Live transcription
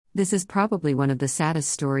This is probably one of the saddest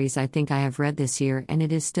stories I think I have read this year, and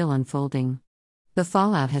it is still unfolding. The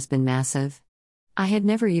fallout has been massive. I had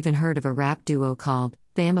never even heard of a rap duo called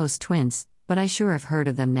the Amos Twins, but I sure have heard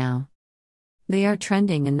of them now. They are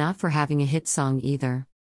trending, and not for having a hit song either.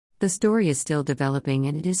 The story is still developing,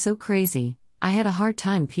 and it is so crazy. I had a hard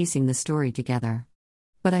time piecing the story together.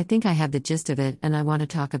 But I think I have the gist of it, and I want to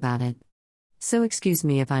talk about it. So excuse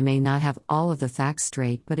me if I may not have all of the facts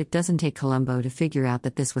straight, but it doesn't take Columbo to figure out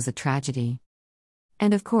that this was a tragedy.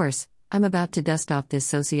 And of course, I'm about to dust off this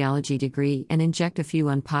sociology degree and inject a few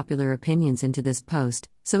unpopular opinions into this post,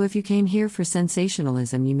 so if you came here for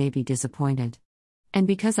sensationalism, you may be disappointed. And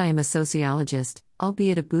because I am a sociologist,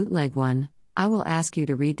 albeit a bootleg one, I will ask you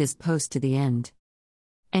to read this post to the end.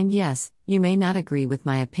 And yes, you may not agree with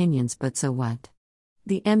my opinions, but so what?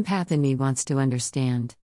 The empath in me wants to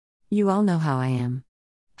understand. You all know how I am.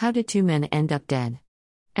 How did two men end up dead?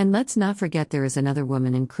 And let's not forget there is another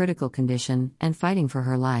woman in critical condition and fighting for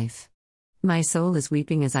her life. My soul is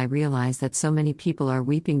weeping as I realize that so many people are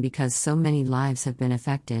weeping because so many lives have been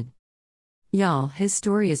affected. Y'all, his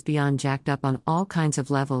story is beyond jacked up on all kinds of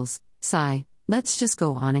levels. Sigh, let's just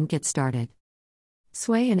go on and get started.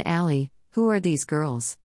 Sway and Allie, who are these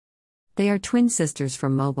girls? They are twin sisters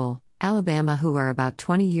from Mobile, Alabama, who are about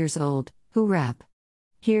 20 years old, who rap.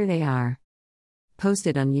 Here they are.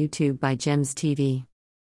 Posted on YouTube by Gems TV.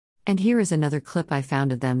 And here is another clip I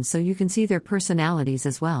found of them so you can see their personalities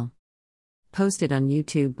as well. Posted on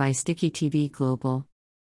YouTube by Sticky TV Global.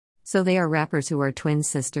 So they are rappers who are twin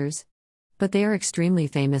sisters? But they are extremely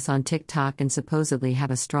famous on TikTok and supposedly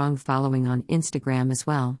have a strong following on Instagram as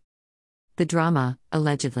well. The drama,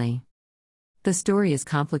 allegedly. The story is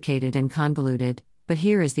complicated and convoluted, but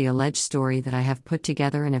here is the alleged story that I have put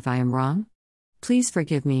together, and if I am wrong, please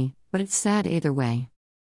forgive me, but it's sad either way.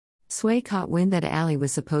 Sway caught wind that Allie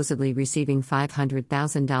was supposedly receiving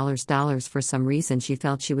 $500,000 for some reason she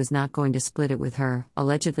felt she was not going to split it with her.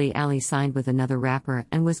 Allegedly, Allie signed with another rapper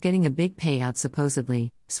and was getting a big payout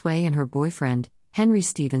supposedly. Sway and her boyfriend, Henry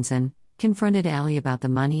Stevenson, confronted Allie about the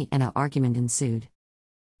money and an argument ensued.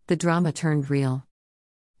 The drama turned real.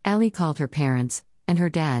 Allie called her parents, and her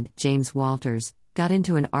dad, James Walters, got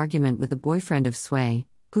into an argument with the boyfriend of Sway,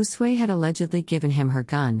 who Sway had allegedly given him her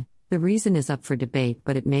gun. The reason is up for debate,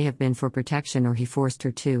 but it may have been for protection or he forced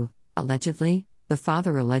her to. Allegedly, the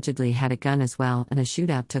father allegedly had a gun as well, and a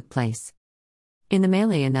shootout took place. In the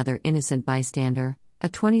melee, another innocent bystander, a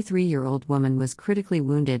 23-year-old woman, was critically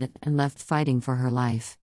wounded and left fighting for her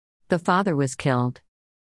life. The father was killed.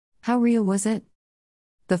 How real was it?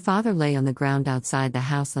 The father lay on the ground outside the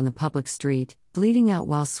house on the public street, bleeding out,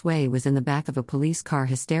 while Sway was in the back of a police car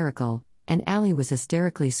hysterical, and Allie was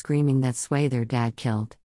hysterically screaming that Sway, their dad,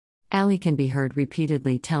 killed. Allie can be heard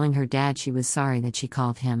repeatedly telling her dad she was sorry that she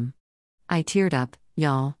called him. I teared up,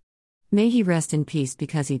 y'all. May he rest in peace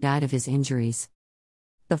because he died of his injuries.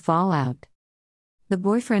 The fallout. The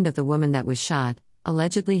boyfriend of the woman that was shot,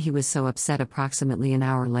 allegedly he was so upset approximately an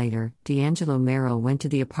hour later, D'Angelo Merrill went to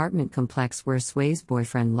the apartment complex where Sway's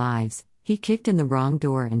boyfriend lives. He kicked in the wrong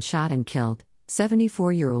door and shot and killed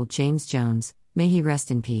 74-year-old James Jones, may he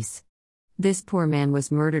rest in peace. This poor man was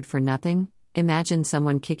murdered for nothing. Imagine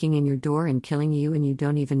someone kicking in your door and killing you and you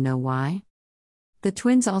don't even know why. The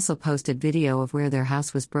twins also posted video of where their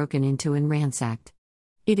house was broken into and ransacked.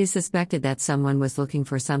 It is suspected that someone was looking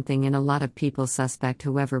for something, and a lot of people suspect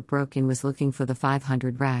whoever broke in was looking for the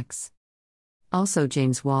 500 racks. Also,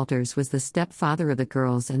 James Walters was the stepfather of the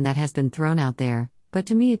girls, and that has been thrown out there, but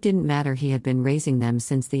to me it didn't matter. He had been raising them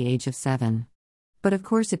since the age of 7. But of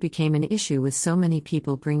course it became an issue with so many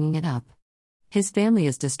people bringing it up. His family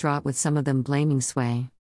is distraught, with some of them blaming Sway.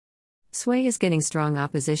 Sway is getting strong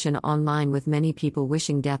opposition online, with many people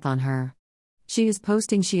wishing death on her. She is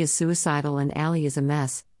posting she is suicidal and Allie is a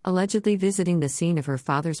mess, allegedly visiting the scene of her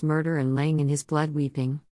father's murder and laying in his blood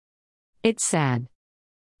weeping. It's sad.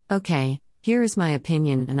 Okay, here is my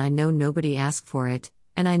opinion, and I know nobody asked for it,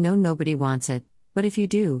 and I know nobody wants it, but if you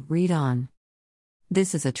do, read on.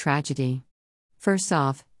 This is a tragedy. First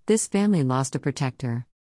off, this family lost a protector.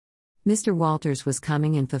 Mr. Walters was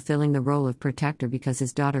coming and fulfilling the role of protector because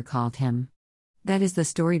his daughter called him. That is the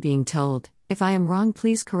story being told. If I am wrong,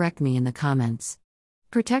 please correct me in the comments.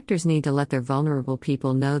 Protectors need to let their vulnerable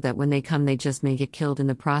people know that when they come, they just may get killed in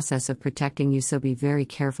the process of protecting you, so be very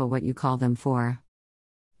careful what you call them for.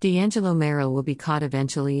 D'Angelo Merrill will be caught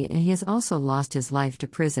eventually, and he has also lost his life to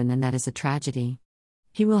prison, and that is a tragedy.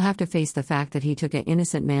 He will have to face the fact that he took an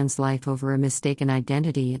innocent man's life over a mistaken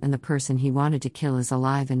identity, and the person he wanted to kill is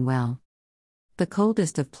alive and well. The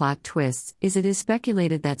coldest of plot twists is it is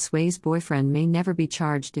speculated that Sway's boyfriend may never be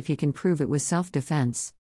charged if he can prove it was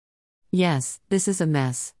self-defense. Yes, this is a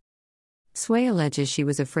mess. Sway alleges she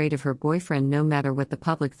was afraid of her boyfriend no matter what the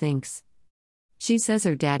public thinks. She says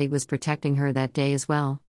her daddy was protecting her that day as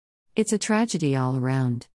well. It's a tragedy all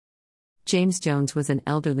around. James Jones was an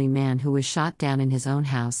elderly man who was shot down in his own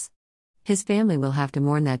house. His family will have to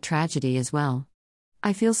mourn that tragedy as well.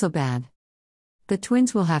 I feel so bad. The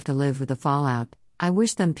twins will have to live with the fallout. I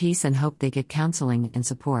wish them peace and hope they get counseling and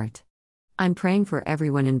support. I'm praying for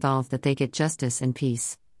everyone involved that they get justice and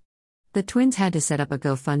peace. The twins had to set up a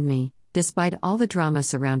GoFundMe. Despite all the drama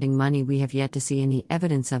surrounding money, we have yet to see any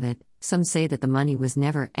evidence of it. Some say that the money was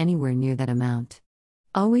never anywhere near that amount.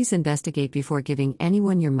 Always investigate before giving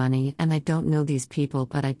anyone your money, and I don't know these people,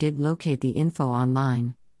 but I did locate the info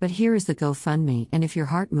online. But here is the GoFundMe, and if your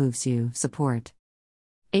heart moves you, support.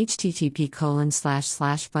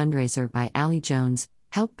 http://fundraiser by Allie Jones,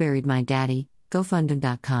 Help Buried My Daddy,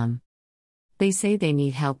 GoFundMe.com. They say they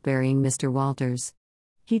need help burying Mr. Walters.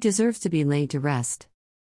 He deserves to be laid to rest.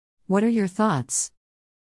 What are your thoughts?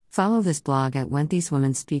 Follow this blog at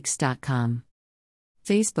WhenTheseWomenSpeaks.com.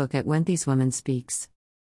 Facebook at WhenTheseWomenSpeaks.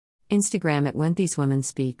 Instagram at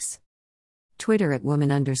WhenTheseWomenSpeaks. Twitter at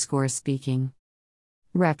woman_speaking.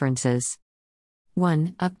 References.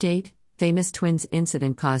 1. Update: Famous twins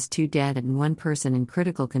incident caused 2 dead and 1 person in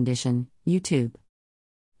critical condition, YouTube.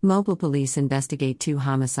 Mobile police investigate 2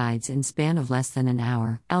 homicides in span of less than an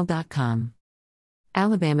hour, Elle.com.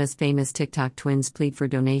 Alabama's famous TikTok twins plead for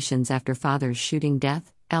donations after father's shooting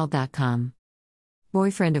death, Elle.com.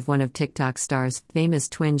 Boyfriend of one of TikTok stars' famous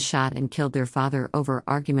twins shot and killed their father over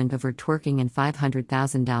argument over twerking and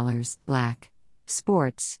 $500,000, Black.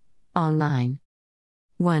 Sports. Online.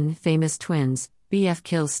 1. Famous twins, BF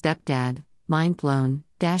kills stepdad, mind blown,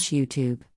 YouTube.